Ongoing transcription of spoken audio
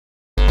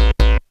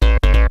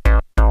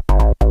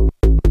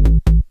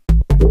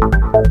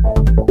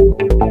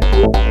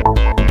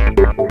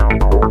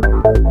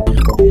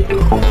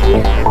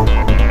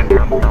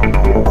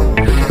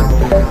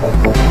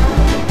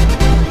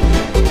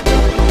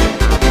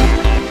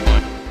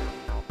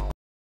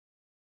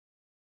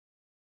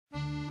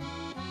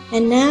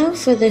And now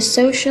for the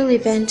social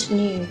event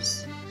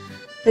news.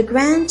 The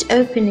grand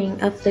opening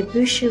of the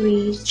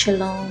Boucherie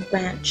Chalong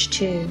Branch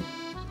 2.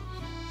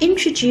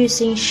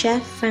 Introducing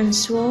Chef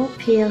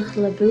François-Pierre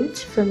Laboute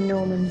from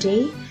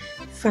Normandy,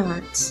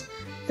 France,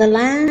 the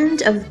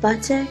land of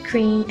butter,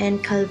 cream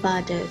and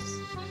calvados,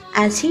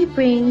 as he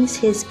brings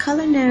his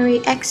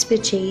culinary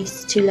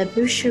expertise to La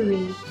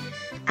Boucherie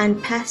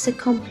and past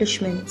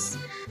accomplishments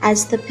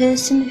as the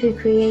person who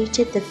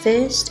created the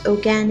first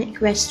organic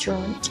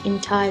restaurant in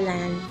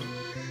Thailand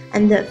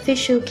and the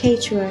official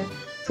caterer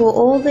for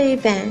all the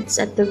events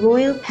at the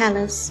Royal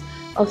Palace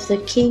of the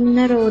King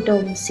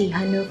Norodom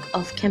Sihanouk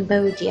of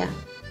Cambodia.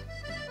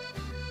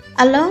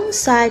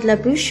 Alongside La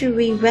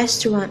Boucherie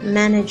restaurant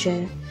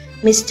manager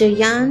Mr.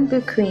 Jan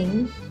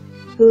Buquin,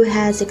 who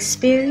has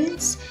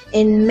experience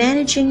in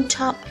managing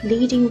top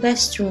leading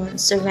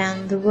restaurants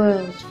around the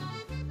world.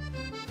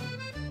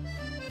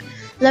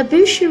 La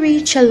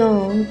Boucherie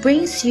Chalong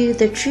brings you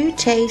the true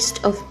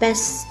taste of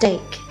best steak.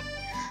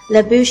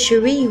 La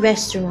Boucherie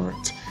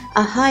Restaurant,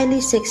 a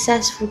highly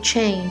successful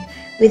chain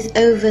with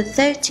over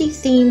 30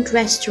 themed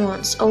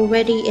restaurants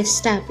already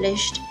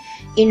established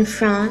in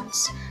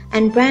France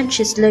and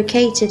branches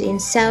located in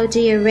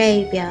Saudi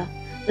Arabia,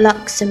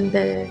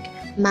 Luxembourg,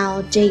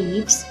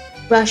 Maldives,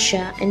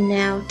 Russia and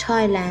now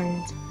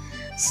Thailand,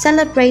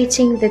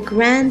 celebrating the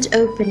grand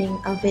opening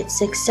of its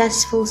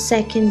successful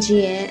second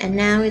year and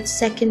now its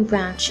second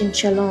branch in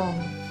Chalong.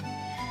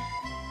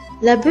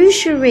 La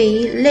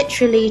Boucherie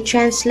literally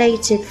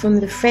translated from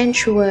the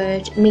French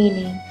word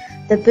meaning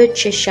the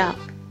butcher shop.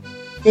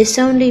 This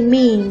only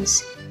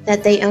means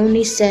that they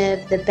only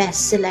serve the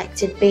best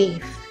selected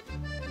beef.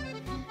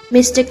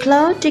 Mr.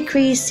 Claude de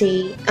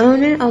Crécy,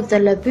 owner of the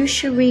La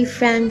Boucherie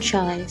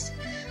franchise,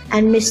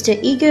 and Mr.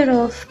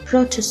 Igorov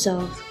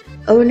Protosov,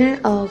 owner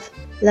of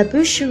La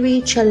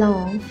Boucherie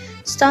Chalong,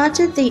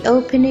 started the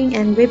opening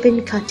and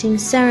ribbon-cutting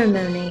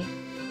ceremony.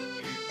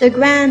 The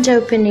grand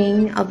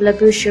opening of La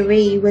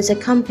Boucherie was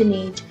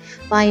accompanied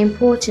by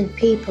important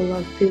people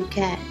of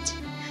Phuket,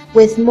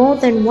 with more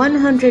than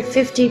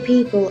 150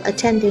 people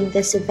attending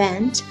this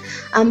event.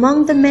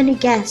 Among the many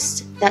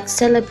guests that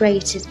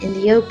celebrated in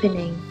the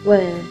opening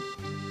were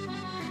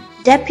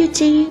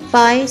Deputy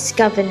Vice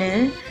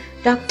Governor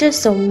Dr.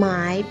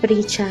 Somai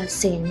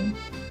Prichasin,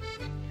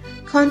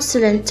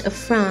 Consulate of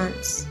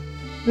France,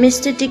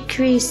 Mr. de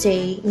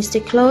Crécy,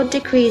 Mr. Claude de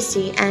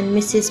Crécy and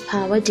Mrs.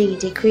 Pawadi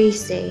de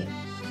Crécy,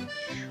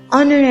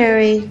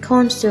 Honorary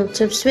Consul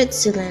of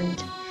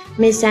Switzerland,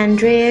 Ms.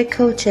 Andrea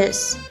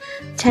Cotis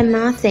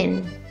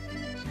Temathin,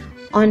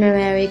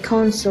 Honorary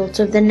Consul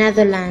of the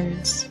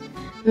Netherlands,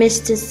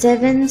 Mr.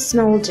 Seven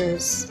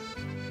Smolders,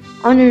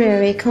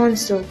 Honorary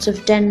Consul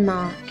of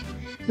Denmark,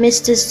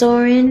 Mr.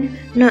 Soren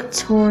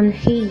Nutzhorn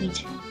Heed,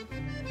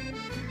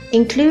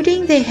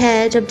 including the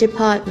head of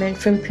department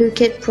from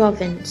Phuket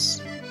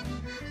Province,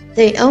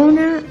 the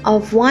owner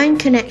of Wine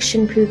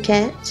Connection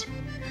Phuket,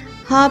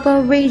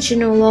 Harbour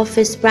Regional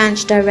Office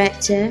Branch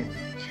Director,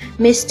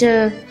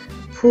 Mr.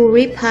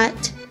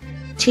 Puripat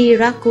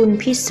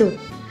Tirakun Pisut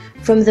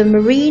from the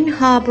Marine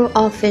Harbour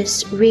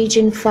Office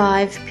Region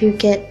 5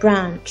 Phuket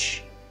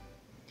Branch.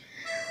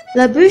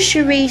 La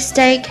Boucherie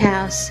Steak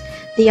House,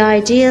 the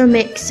ideal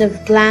mix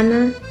of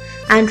glamour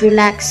and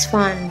relaxed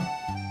fun.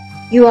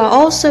 You are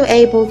also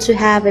able to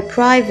have a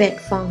private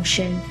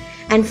function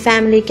and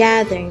family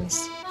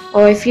gatherings,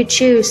 or if you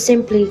choose,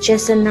 simply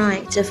just a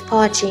night of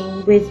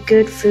partying with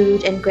good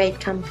food and great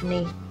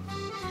company.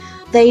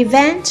 The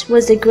event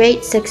was a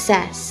great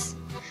success,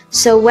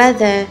 so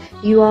whether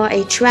you are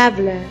a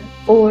traveler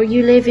or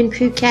you live in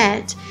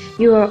Phuket,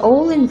 you are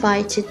all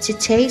invited to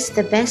taste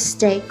the best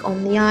steak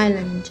on the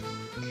island.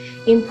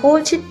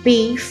 Imported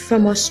beef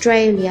from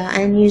Australia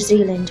and New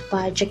Zealand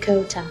by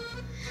Jakarta.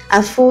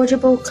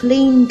 Affordable,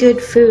 clean,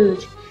 good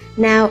food,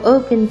 now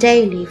open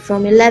daily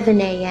from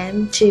 11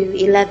 a.m. to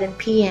 11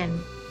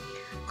 p.m.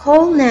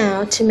 Call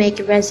now to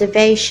make a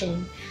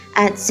reservation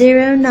at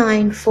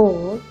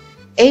 094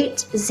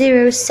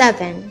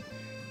 807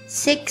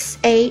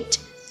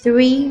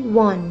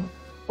 6831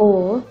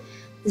 or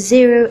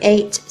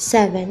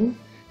 087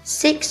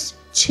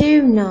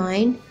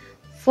 629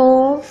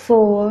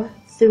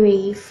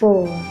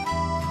 4434.